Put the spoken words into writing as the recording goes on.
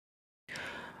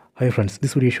Hi friends,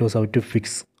 this video shows how to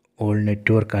fix all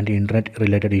network and internet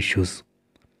related issues.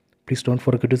 Please don't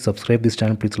forget to subscribe this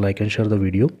channel. Please like and share the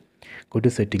video. Go to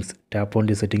settings, tap on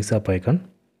the settings app icon.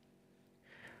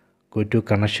 Go to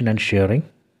connection and sharing.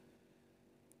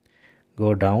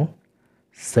 Go down,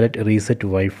 select reset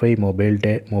Wi-Fi,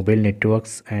 mobile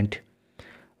networks and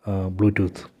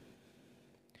Bluetooth.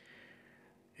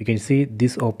 You can see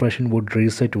this operation would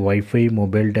reset Wi-Fi,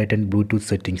 mobile data and Bluetooth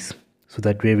settings. So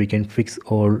that way we can fix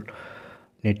all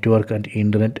network and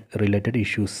internet related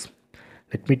issues.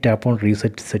 Let me tap on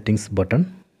reset settings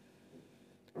button.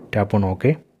 Tap on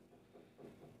OK.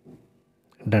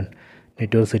 Done.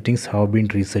 Network settings have been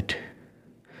reset.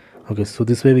 Okay, so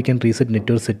this way we can reset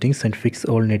network settings and fix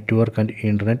all network and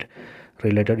internet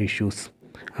related issues.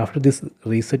 After this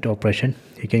reset operation,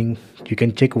 you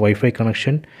can check Wi-Fi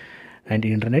connection and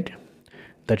internet.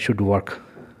 That should work.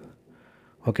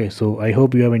 Okay, so I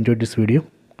hope you have enjoyed this video.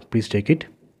 Please take it.